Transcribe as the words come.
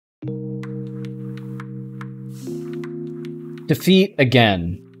Defeat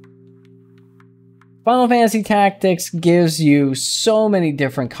again. Final Fantasy Tactics gives you so many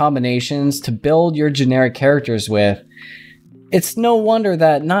different combinations to build your generic characters with. It's no wonder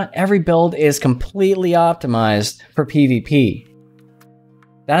that not every build is completely optimized for PvP.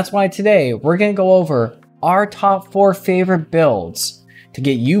 That's why today we're going to go over our top 4 favorite builds to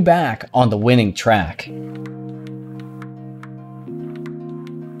get you back on the winning track.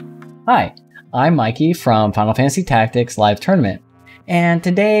 Hi, I'm Mikey from Final Fantasy Tactics Live Tournament, and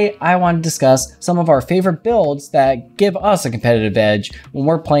today I want to discuss some of our favorite builds that give us a competitive edge when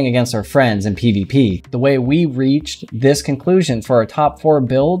we're playing against our friends in PvP. The way we reached this conclusion for our top 4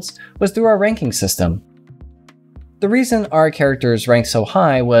 builds was through our ranking system. The reason our characters rank so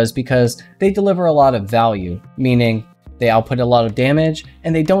high was because they deliver a lot of value, meaning they output a lot of damage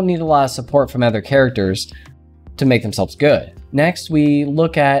and they don't need a lot of support from other characters to make themselves good. Next, we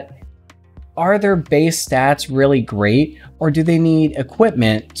look at, are their base stats really great, or do they need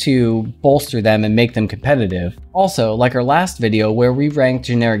equipment to bolster them and make them competitive? Also, like our last video where we ranked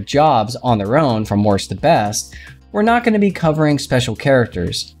generic jobs on their own from worst to best, we're not going to be covering special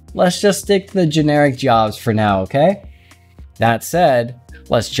characters. Let's just stick to the generic jobs for now, okay? That said,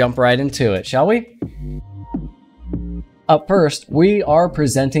 let's jump right into it, shall we? Up first, we are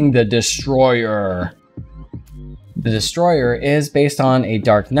presenting the Destroyer. The Destroyer is based on a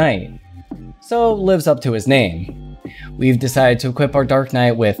Dark Knight, so lives up to his name. We've decided to equip our Dark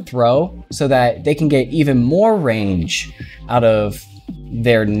Knight with Throw so that they can get even more range out of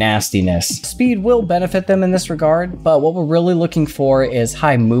their nastiness. Speed will benefit them in this regard, but what we're really looking for is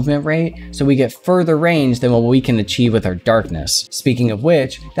high movement rate so we get further range than what we can achieve with our darkness. Speaking of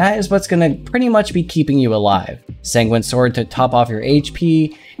which, that is what's going to pretty much be keeping you alive. Sanguine Sword to top off your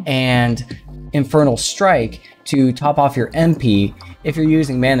HP, and Infernal Strike to top off your MP if you're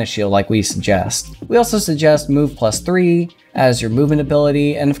using Mana Shield like we suggest. We also suggest Move +3 as your movement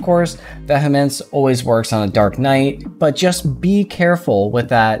ability, and of course, Vehemence always works on a Dark Knight, but just be careful with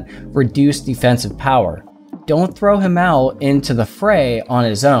that reduced defensive power. Don't throw him out into the fray on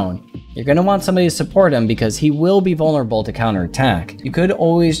his own. You're going to want somebody to support him because he will be vulnerable to counterattack. You could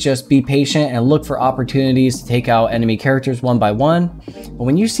always just be patient and look for opportunities to take out enemy characters one by one, but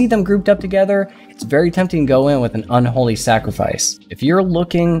when you see them grouped up together, it's very tempting to go in with an unholy sacrifice. If you're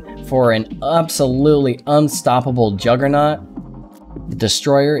looking for an absolutely unstoppable juggernaut, the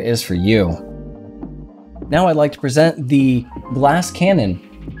Destroyer is for you. Now I'd like to present the Glass Cannon.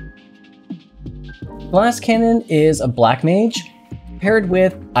 Glass Cannon is a black mage paired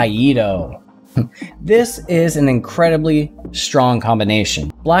with Aido. This is an incredibly strong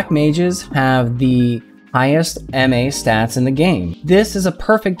combination. Black mages have the highest MA stats in the game. This is a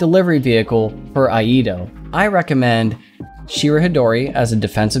perfect delivery vehicle for Aido. I recommend Shira Hidori as a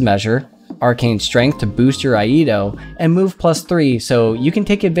defensive measure, Arcane Strength to boost your Aido, and Move +3 so you can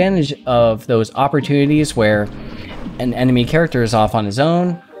take advantage of those opportunities where an enemy character is off on his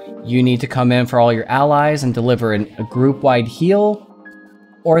own, you need to come in for all your allies and deliver a group-wide heal,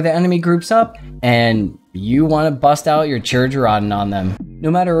 or the enemy groups up and you want to bust out your Chirjiraden on them. No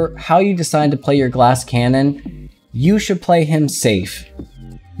matter how you decide to play your Glass Cannon, you should play him safe.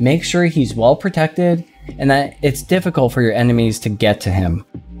 Make sure he's well protected and that it's difficult for your enemies to get to him.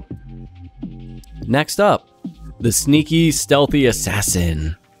 Next up, the Sneaky Stealthy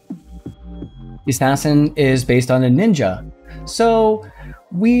Assassin. The Assassin is based on a ninja, so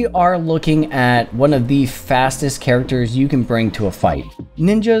we are looking at one of the fastest characters you can bring to a fight.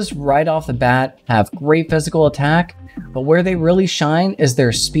 Ninjas right off the bat have great physical attack, but where they really shine is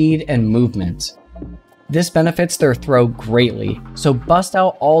their speed and movement. This benefits their throw greatly, so bust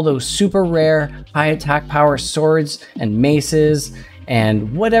out all those super rare, high attack power swords and maces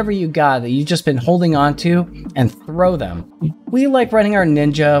and whatever you got that you've just been holding on to and throw them. We like running our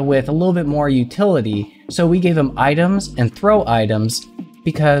ninja with a little bit more utility, so we gave him items and throw items,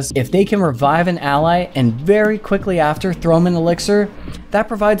 because if they can revive an ally and very quickly after throw them an elixir, that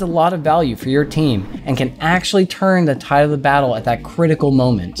provides a lot of value for your team and can actually turn the tide of the battle at that critical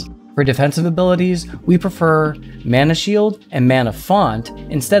moment. For defensive abilities, we prefer Mana Shield and Mana Font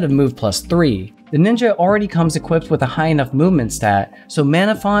instead of Move +3. The ninja already comes equipped with a high enough movement stat, so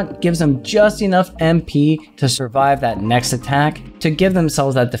Mana Font gives them just enough MP to survive that next attack to give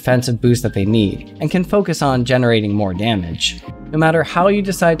themselves that defensive boost that they need, and can focus on generating more damage. No matter how you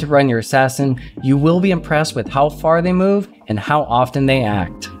decide to run your assassin, you will be impressed with how far they move and how often they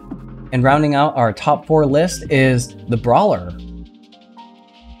act. And rounding out our top 4 list is the Brawler.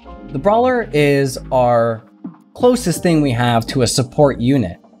 The Brawler is our closest thing we have to a support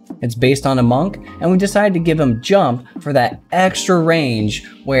unit. It's based on a monk, and we decided to give him Jump for that extra range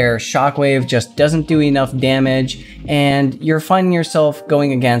where Shockwave just doesn't do enough damage, and you're finding yourself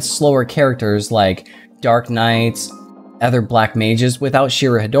going against slower characters like Dark Knights, other black mages without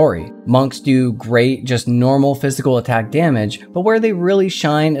Shirahidori. Monks do great, just normal physical attack damage, but where they really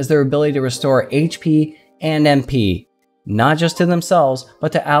shine is their ability to restore HP and MP, not just to themselves,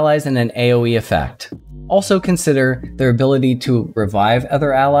 but to allies in an AoE effect. Also consider their ability to revive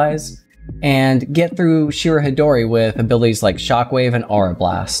other allies, and get through Shirahidori with abilities like Shockwave and Aura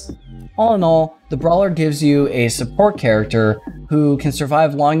Blast. All in all, the Brawler gives you a support character who can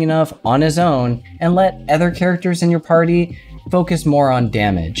survive long enough on his own and let other characters in your party focus more on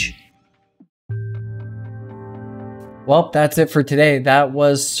damage. Well, that's it for today. That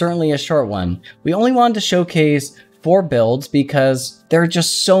was certainly a short one. We only wanted to showcase 4 builds because there are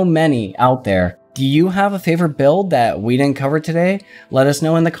just so many out there. Do you have a favorite build that we didn't cover today? Let us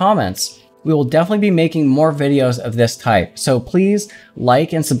know in the comments. We will definitely be making more videos of this type, so please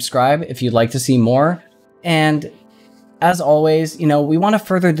like and subscribe if you'd like to see more. And as always, we want to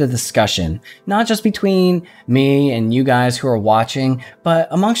further the discussion, not just between me and you guys who are watching, but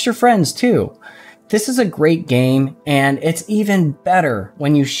amongst your friends too. This is a great game, and it's even better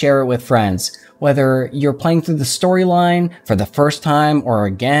when you share it with friends, whether you're playing through the storyline for the first time or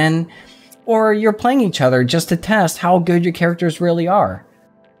again, or you're playing each other just to test how good your characters really are.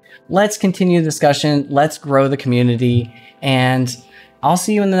 Let's continue the discussion, let's grow the community, and I'll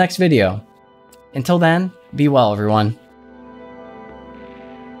see you in the next video. Until then, be well, everyone.